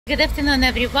Good afternoon,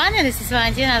 everyone, and this is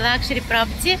Valentina Luxury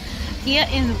Property here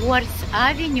in Worth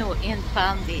Avenue in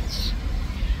Palm Beach.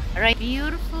 Right,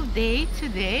 beautiful day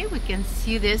today. We can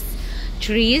see this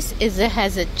trees. It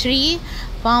has a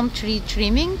palm tree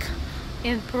trimming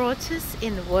in process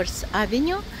in Worth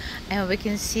Avenue, and we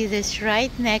can see this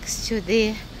right next to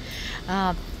the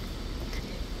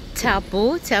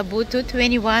Taboo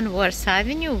 221 Worth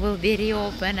Avenue will be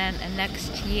reopened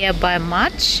next year by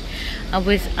March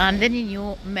with under the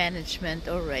new management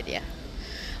already.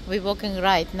 We're walking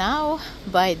right now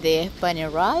by the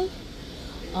Panerai.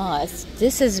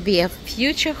 This is be a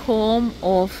future home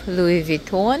of Louis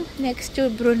Vuitton next to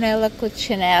Brunello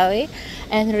Cucinelli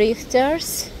and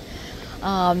Richter's.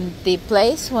 The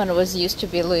place when was used to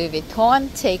be Louis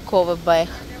Vuitton, take over by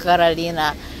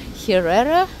Carolina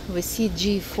Herrera. We see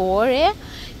G4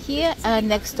 here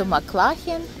next to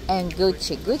McLaughlin and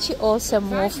Gucci. Gucci also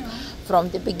moved from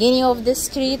the beginning of the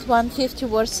street, 150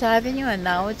 Worth Avenue, and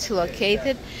now it's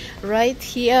located right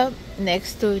here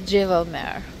next to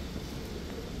Jevelmer.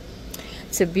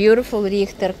 It's a beautiful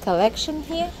Richter collection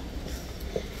here.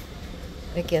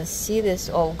 We can see this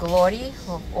all glory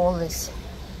of all this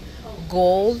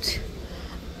gold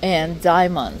and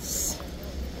diamonds.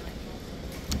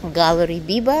 Gallery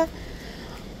Biba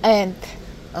and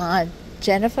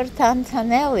Jennifer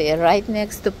Tantanelli right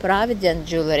next to Provident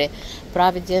Jewelry.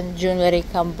 Provident Jewelry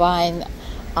combine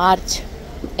art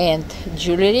and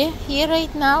jewelry here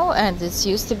right now, and it's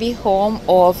used to be home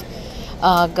of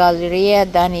Galleria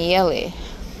Daniele.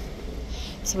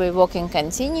 So we walk and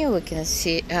continue. We can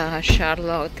see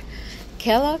Charlotte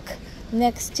Kellogg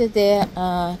next to the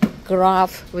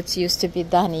Graph, which used to be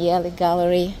Daniele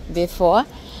Gallery before.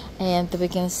 And we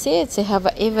can see they have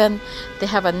a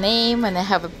name, and they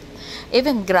have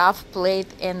even graph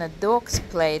plate and a dog's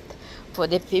plate for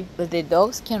the people. The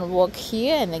dogs can walk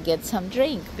here and they get some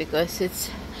drink because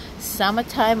it's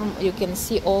summertime. You can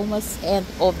see almost end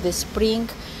of the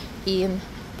spring in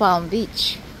Palm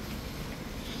Beach.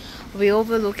 We're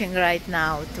overlooking right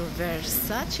now to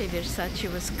Versace. Versace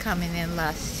was coming in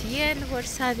last year in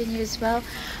Worth Avenue as well.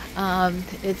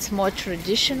 It's more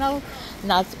traditional,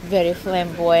 not very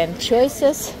flamboyant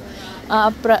choices.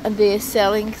 They're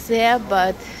selling there,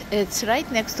 but it's right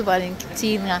next to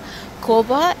Valentina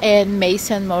and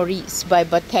Maison Maurice by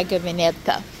Bottega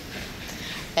Veneta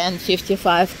and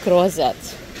 55 Crozet.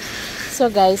 So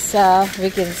guys, we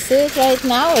can see it right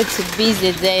now. It's a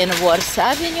busy day in Worth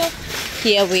Avenue.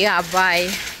 Here we are by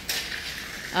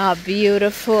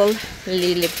beautiful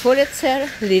Lily Pulitzer.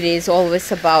 Lily is always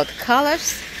about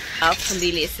colors.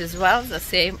 Lilies as well, the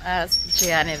same as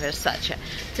Gianni Versace.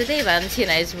 Today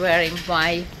Valentina is wearing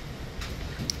my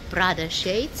Prada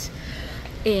shades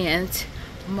and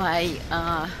my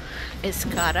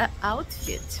Escara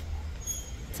outfit.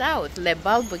 It's out, Le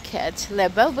Bal Bouquet. Le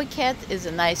Bal Bouquet is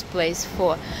a nice place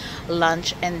for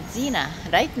lunch and dinner,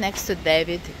 right next to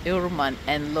David Yurman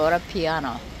and Laura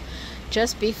Piano,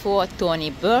 just before Tony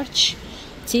Birch,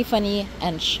 Tiffany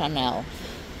and Chanel.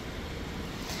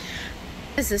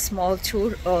 This is a small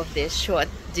tour of the short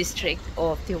district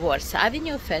of the Worth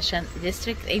Avenue Fashion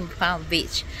District in Palm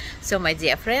Beach. So my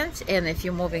dear friends, and if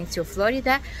you're moving to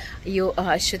Florida, you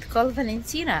should call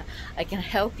Valentina. I can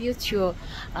help you to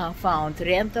find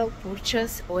rental,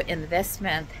 purchase or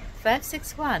investment.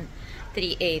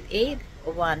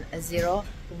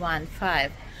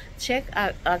 561-388-1015. Check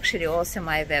out actually also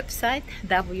my website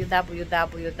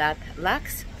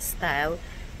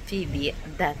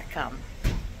www.luxstylepb.com.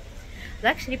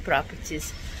 Luxury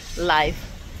Properties live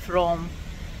from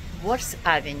Worth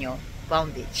Avenue,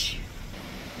 Palm Beach.